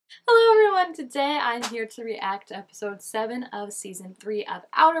Hello everyone! Today I'm here to react to episode 7 of season 3 of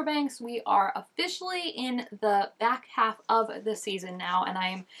Outer Banks. We are officially in the back half of the season now, and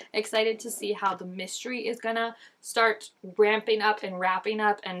I'm excited to see how the mystery is gonna start ramping up and wrapping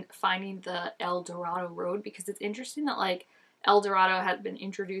up and finding the El Dorado road, because it's interesting that El Dorado had been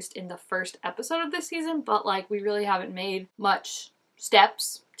introduced in the first episode of this season, but we really haven't made much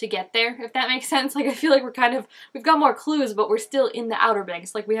steps to get there, if that makes sense. I feel like we've got more clues, but we're still in the Outer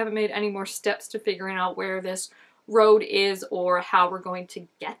Banks. We haven't made any more steps to figuring out where this road is or how we're going to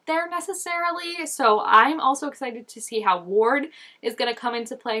get there necessarily. So I'm also excited to see how Ward is going to come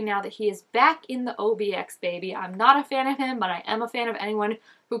into play now that he is back in the OBX, baby. I'm not a fan of him, but I am a fan of anyone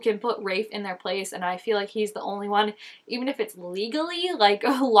who can put Rafe in their place, and I feel like he's the only one, even if it's legally,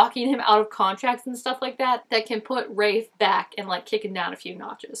 locking him out of contracts and stuff like that, that can put Rafe back and kick him down a few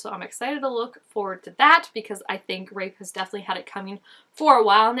notches. So I'm excited to look forward to that, because I think Rafe has definitely had it coming for a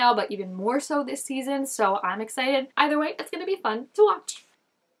while now, but even more so this season, so I'm excited. Either way, it's gonna be fun to watch.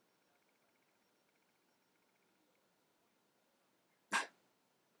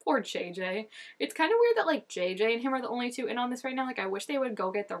 Poor JJ. It's kind of weird that JJ and him are the only two in on this right now. I wish they would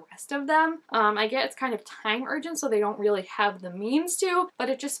go get the rest of them. I get it's kind of time urgent, so they don't really have the means to, but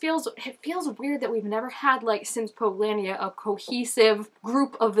it feels weird that we've never had since Poglandia a cohesive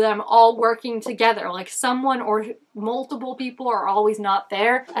group of them all working together. Someone or multiple people are always not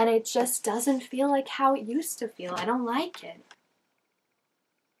there, and it just doesn't feel like how it used to feel. I don't like it.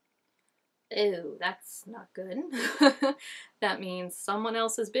 Ew, that's not good. That means someone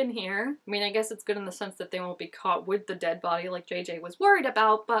else has been here. I mean, I guess it's good in the sense that they won't be caught with the dead body like JJ was worried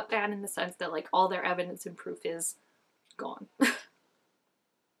about, but bad in the sense that all their evidence and proof is gone.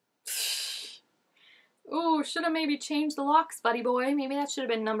 Ooh, should have maybe changed the locks, buddy boy. Maybe that should have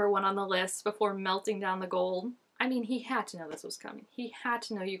been #1 on the list before melting down the gold. I mean, he had to know this was coming. He had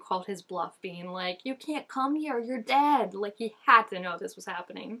to know you called his bluff, being like, you can't come here, you're dead. He had to know this was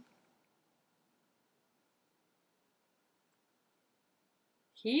happening.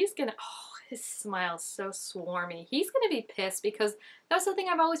 He's gonna, oh, his smile's so swarmy. He's gonna be pissed, because that's the thing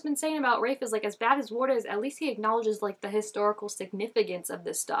I've always been saying about Rafe is as bad as Ward is, at least he acknowledges the historical significance of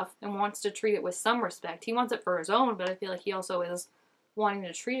this stuff and wants to treat it with some respect. He wants it for his own, but I feel like he also is wanting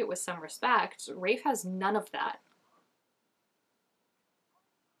to treat it with some respect. Rafe has none of that.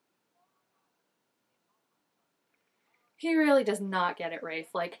 He really does not get it,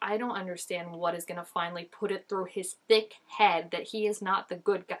 Rafe. I don't understand what is gonna finally put it through his thick head that he is not the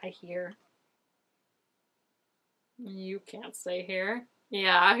good guy here. You can't stay here.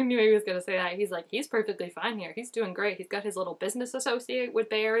 Yeah, I knew he was gonna say that. He's perfectly fine here. He's doing great. He's got his little business associate with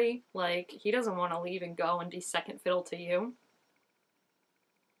Barry. He doesn't want to leave and go and be second fiddle to you.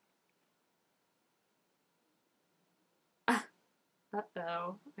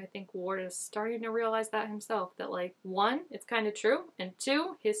 Uh-oh. I think Ward is starting to realize that himself. That, one, it's kind of true, and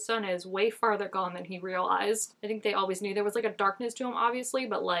two, his son is way farther gone than he realized. I think they always knew there was, a darkness to him, obviously,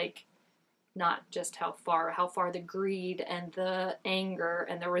 but, not just how far the greed and the anger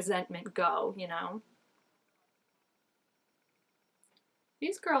and the resentment go, you know?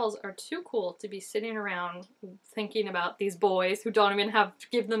 These girls are too cool to be sitting around thinking about these boys who don't even have to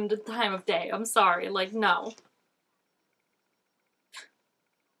give them the time of day. I'm sorry, no.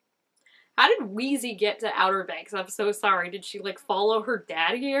 How did Wheezy get to Outer Banks? I'm so sorry. Did she, follow her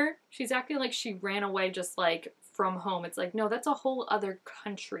dad here? She's acting like she ran away just, from home. It's no, that's a whole other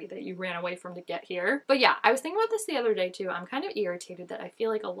country that you ran away from to get here. But yeah, I was thinking about this the other day too. I'm kind of irritated that I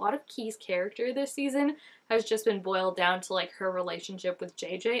feel like a lot of Key's character this season has just been boiled down to her relationship with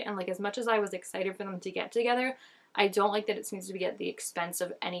JJ, and as much as I was excited for them to get together, I don't like that it seems to be at the expense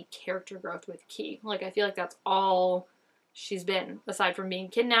of any character growth with Key. I feel like that's all she's been, aside from being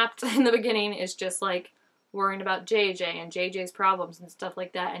kidnapped in the beginning, is just worrying about JJ and JJ's problems and stuff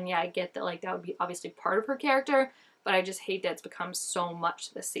like that. And yeah, I get that that would be obviously part of her character, but I just hate that it's become so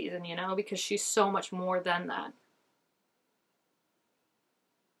much this season, you know, because she's so much more than that.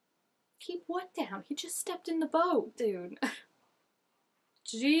 Keep what down? He just stepped in the boat, dude.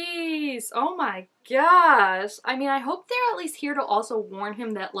 Jeez, oh my gosh. I mean, I hope they're at least here to also warn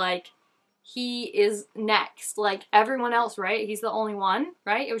him that he is next, everyone else, right? He's the only one,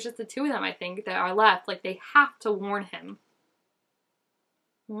 right? It was just the two of them, I think, that are left. They have to warn him.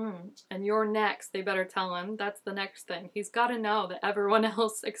 And you're next, they better tell him. That's the next thing. He's got to know that everyone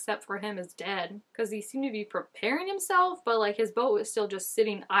else except for him is dead. Because he seemed to be preparing himself, but his boat was still just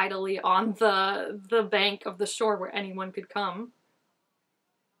sitting idly on the bank of the shore where anyone could come.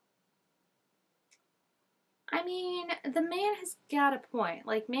 I mean, the man has got a point.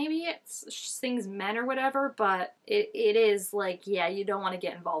 Like, maybe it's things men or whatever, but it is like, yeah, you don't want to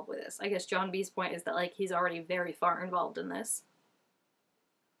get involved with this. I guess John B's point is that, like, he's already very far involved in this.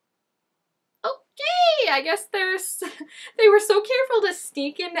 Okay, I guess there's... They were so careful to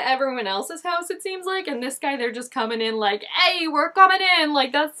sneak into everyone else's house, it seems like, and this guy, they're just coming in like, hey, we're coming in!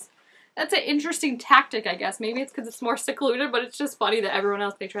 Like, that's an interesting tactic, I guess. Maybe it's because it's more secluded, but it's just funny that everyone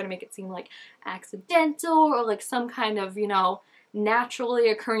else, they try to make it seem like accidental or like some kind of, you know, naturally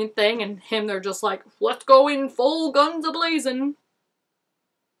occurring thing, and him, they're just like, let's go in full guns a-blazing.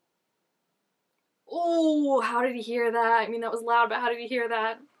 Oh, how did he hear that? I mean, that was loud, but how did he hear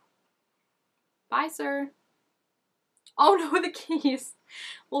that? Bye, sir. Oh no, the keys.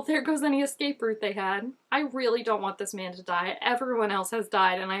 Well, there goes any escape route they had. I really don't want this man to die. Everyone else has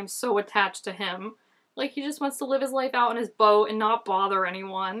died, and I am so attached to him. Like, he just wants to live his life out on his boat and not bother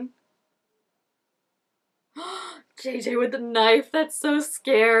anyone. JJ with the knife, that's so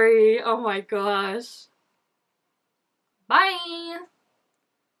scary. Oh my gosh. Bye!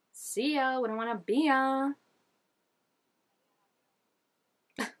 See ya, we don't wanna be ya.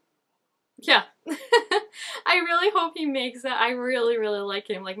 Yeah. I really hope he makes it. I really, really like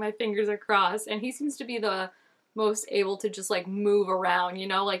him. Like, my fingers are crossed. And he seems to be the most able to just, like, move around, you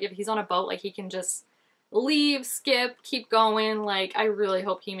know? Like, if he's on a boat, like, he can just leave, skip, keep going. Like, I really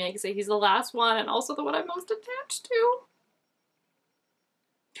hope he makes it. He's the last one and also the one I'm most attached to.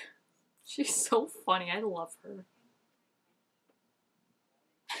 She's so funny. I love her.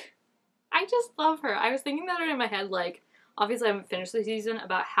 I just love her. I was thinking about it in my head, like, obviously I haven't finished the season,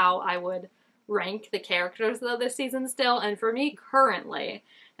 about how I would rank the characters of this season still, and for me, currently,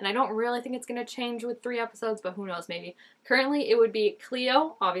 and I don't really think it's going to change with 3 episodes, but who knows, maybe. Currently, it would be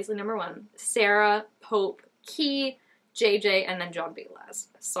Cleo, obviously number 1, Sarah, Pope, Key, JJ, and then John B last.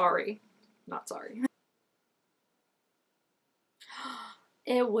 Sorry. Not sorry.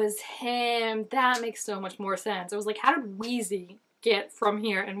 It was him. That makes so much more sense. It was like, how did Wheezy get from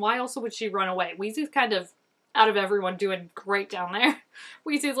here, and why also would she run away? Wheezy's kind of out of everyone doing great down there.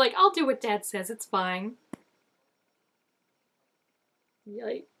 Wheezy's like, I'll do what Dad says, it's fine.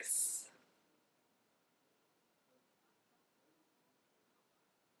 Yikes.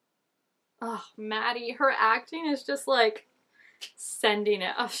 Oh, Maddie, her acting is just like sending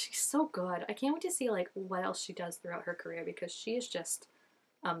it. Oh, she's so good. I can't wait to see like what else she does throughout her career, because she is just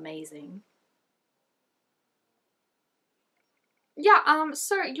amazing. Yeah,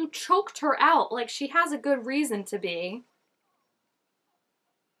 sir, you choked her out. Like, she has a good reason to be.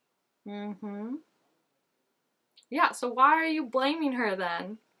 Mm-hmm. Yeah, so why are you blaming her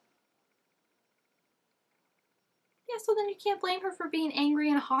then? Yeah, so then you can't blame her for being angry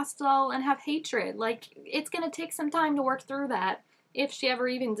and hostile and have hatred. Like, it's gonna take some time to work through that, if she ever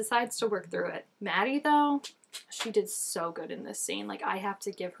even decides to work through it. Maddie, though, she did so good in this scene. Like, I have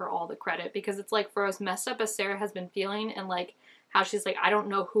to give her all the credit, because it's like, for as messed up as Sarah has been feeling, and like, how she's like, I don't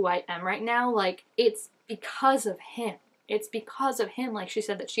know who I am right now, like, it's because of him. It's because of him, like she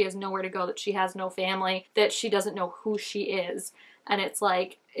said, that she has nowhere to go, that she has no family, that she doesn't know who she is. And it's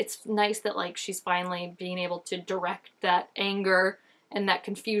like, it's nice that like she's finally being able to direct that anger and that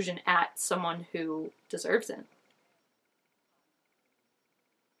confusion at someone who deserves it.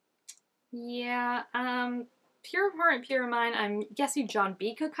 Yeah, pure of heart and pure of mind, I'm guessing John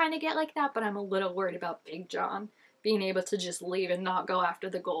B could kind of get like that, but I'm a little worried about Big John being able to just leave and not go after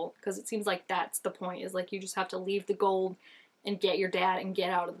the gold, because it seems like that's the point, is like you just have to leave the gold and get your dad and get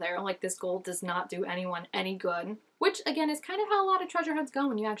out of there. Like, this gold does not do anyone any good. Which, again, is kind of how a lot of treasure hunts go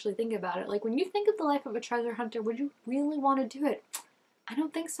when you actually think about it. Like, when you think of the life of a treasure hunter, would you really want to do it? I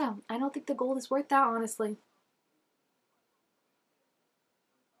don't think so. I don't think the gold is worth that, honestly.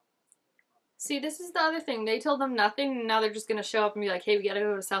 See, this is the other thing. They told them nothing, and now they're just gonna show up and be like, hey, we gotta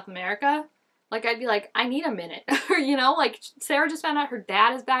go to South America. Like, I'd be like, I need a minute. You know, like, Sarah just found out her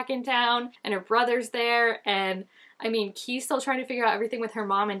dad is back in town, and her brother's there, and, I mean, Key's still trying to figure out everything with her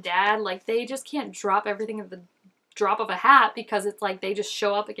mom and dad. Like, they just can't drop everything at the drop of a hat, because it's like they just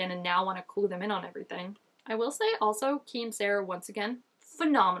show up again and now want to clue them in on everything. I will say, also, Key and Sarah, once again,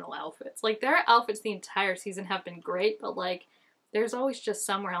 phenomenal outfits. Like, their outfits the entire season have been great, but, like, there's always just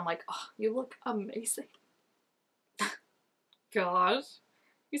somewhere I'm like, oh, you look amazing. Gosh.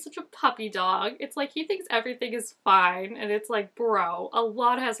 He's such a puppy dog. It's like he thinks everything is fine, and it's like, bro, a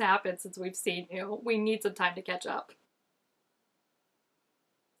lot has happened since we've seen you. We need some time to catch up.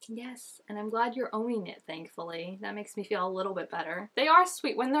 Yes, and I'm glad you're owning it, thankfully. That makes me feel a little bit better. They are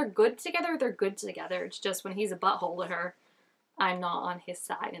sweet. When they're good together, they're good together. It's just when he's a butthole to her, I'm not on his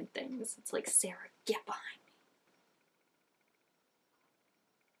side and things. It's like, Sarah, get behind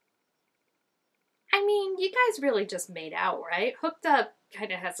me. I mean, you guys really just made out, right? Hooked up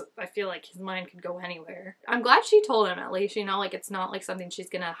kind of has, I feel like his mind could go anywhere. I'm glad she told him at least, you know, like it's not like something she's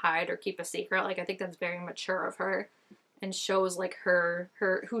gonna hide or keep a secret. Like I think that's very mature of her and shows like her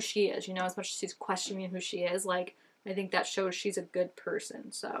who she is, you know, as much as she's questioning who she is, like I think that shows she's a good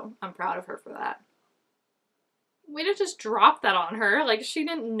person. So I'm proud of her for that. Way to just drop that on her. Like she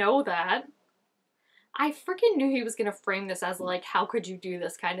didn't know that. I freaking knew he was gonna frame this as like, how could you do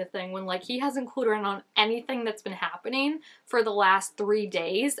this kind of thing when like he hasn't clued her in on anything that's been happening for the last 3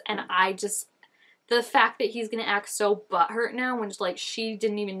 days, and I just, the fact that he's gonna act so butthurt now when like she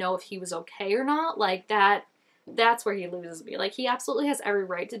didn't even know if he was okay or not, like that's where he loses me. Like he absolutely has every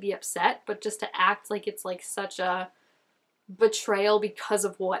right to be upset, but just to act like it's like such a betrayal because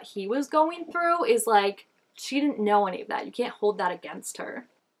of what he was going through is like, she didn't know any of that. You can't hold that against her.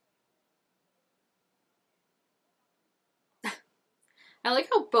 I like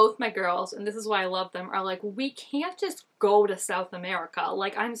how both my girls, and this is why I love them, are like, we can't just go to South America.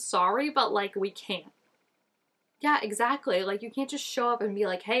 Like, I'm sorry, but like, we can't. Yeah, exactly. Like, you can't just show up and be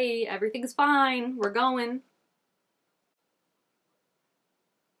like, hey, everything's fine, we're going.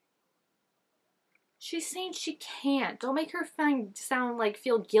 She's saying she can't. Don't make her sound like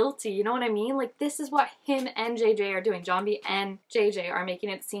feel guilty, you know what I mean? Like, this is what him and JJ are doing. John B and JJ are making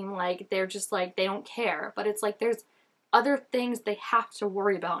it seem like they're just like, they don't care. But it's like, there's other things they have to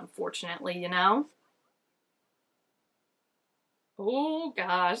worry about, unfortunately, you know? Oh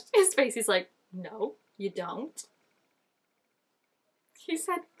gosh. His face, he's like, no, you don't. He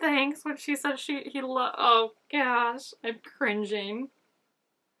said thanks when she said oh gosh, I'm cringing.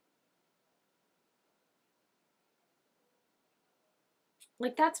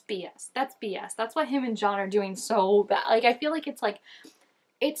 Like, that's BS. That's BS. That's what him and John are doing so bad. Like, I feel like,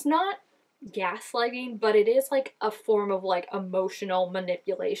 it's not gaslighting, but it is like a form of like emotional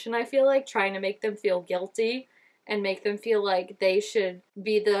manipulation, I feel like, trying to make them feel guilty and make them feel like they should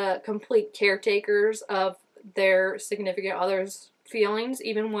be the complete caretakers of their significant other's feelings,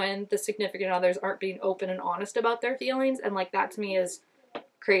 even when the significant others aren't being open and honest about their feelings. And like, that to me is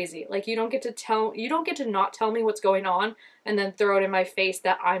crazy. Like, you don't get to not tell me what's going on and then throw it in my face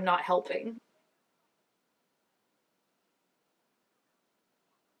that I'm not helping.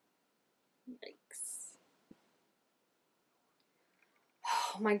 Yikes.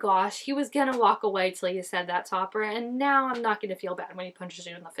 Oh my gosh, he was gonna walk away till you said that, Topper, and now I'm not gonna feel bad when he punches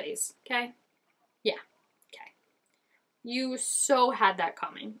you in the face, okay? Yeah, okay. You so had that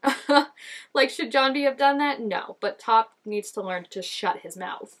coming. Like, should John B have done that? No, but Top needs to learn to shut his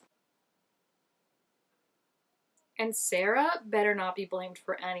mouth. And Sarah better not be blamed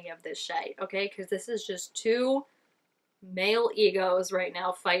for any of this shit, okay? Because this is just two male egos right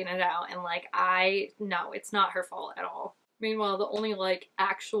now fighting it out, and like, no, it's not her fault at all. Meanwhile, the only like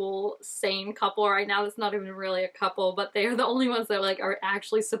actual sane couple right now, that's not even really a couple, but they are the only ones that like are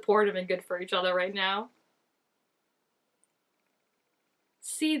actually supportive and good for each other right now.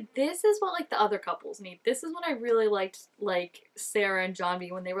 See, this is what like the other couples need. This is what I really liked, like Sarah and John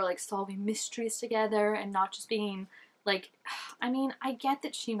B, when they were like solving mysteries together and not just being like, I mean, I get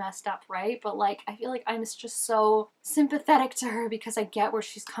that she messed up, right? But like, I feel like I'm just so sympathetic to her because I get where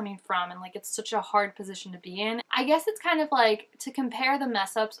she's coming from, and like, it's such a hard position to be in. I guess it's kind of like, to compare the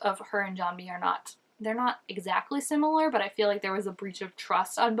mess ups of her and John B are not, they're not exactly similar, but I feel like there was a breach of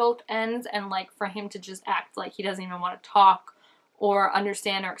trust on both ends, and like, for him to just act like he doesn't even want to talk or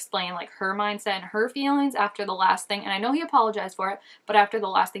understand or explain like her mindset and her feelings after the last thing, and I know he apologized for it, but after the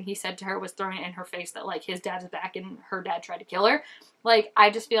last thing he said to her was throwing it in her face that like his dad's back and her dad tried to kill her. Like, I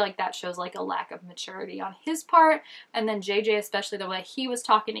just feel like that shows like a lack of maturity on his part. And then JJ, especially the way he was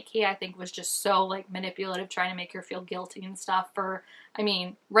talking to Kia, I think was just so like manipulative, trying to make her feel guilty and stuff for, I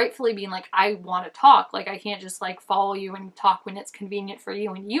mean, rightfully being like, I want to talk. Like, I can't just like follow you and talk when it's convenient for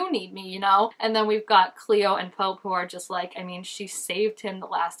you and you need me, you know? And then we've got Cleo and Pope, who are just like, I mean, she saved him the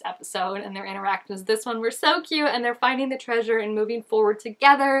last episode, and their interactions this one were so cute, and they're finding the treasure and moving forward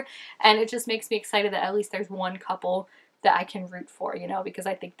together. And it just makes me excited that at least there's one couple that I can root for, you know, because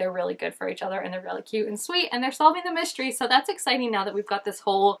I think they're really good for each other and they're really cute and sweet and they're solving the mystery. So that's exciting now that we've got this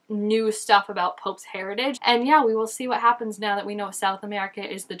whole new stuff about Pope's heritage. And yeah, we will see what happens now that we know South America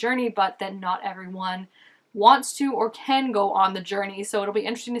is the journey, but that not everyone wants to or can go on the journey. So it'll be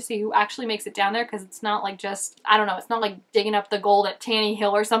interesting to see who actually makes it down there, because it's not like just, I don't know, it's not like digging up the gold at Tanny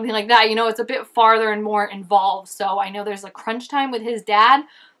Hill or something like that. You know, it's a bit farther and more involved. So I know there's a crunch time with his dad,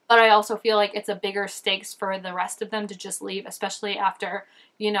 but I also feel like it's a bigger stakes for the rest of them to just leave, especially after,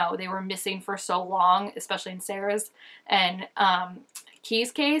 you know, they were missing for so long, especially in Sarah's and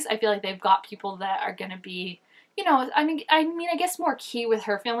Key's case. I feel like they've got people that are going to be, you know, I mean, I guess more key with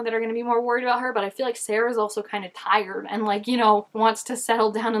her family that are going to be more worried about her, but I feel like Sarah's also kind of tired and, like, you know, wants to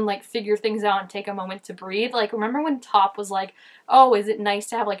settle down and, like, figure things out and take a moment to breathe. Like, remember when Top was like, oh, is it nice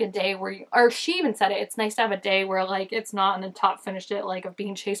to have, like, a day where you, or she even said it, it's nice to have a day where, like, it's not, and then Top finished it, like, of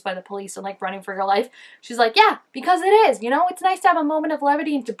being chased by the police and, like, running for your life. She's like, yeah, because it is, you know, it's nice to have a moment of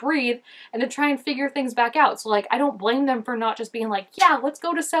levity and to breathe and to try and figure things back out. So, like, I don't blame them for not just being like, yeah, let's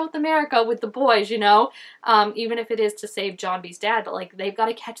go to South America with the boys, you know, even if it is to save John B's dad, but, like, they've got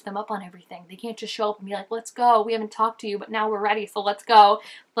to catch them up on everything. They can't just show up and be like, let's go, we haven't talked to you, but now we're ready, so let's go.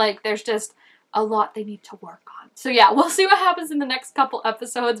 Like, there's just a lot they need to work on. So yeah, we'll see what happens in the next couple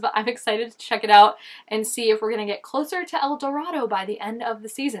episodes, but I'm excited to check it out and see if we're going to get closer to El Dorado by the end of the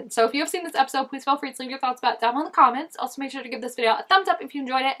season. So if you have seen this episode, please feel free to leave your thoughts about it down in the comments. Also, make sure to give this video a thumbs up if you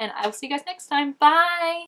enjoyed it, and I will see you guys next time. Bye!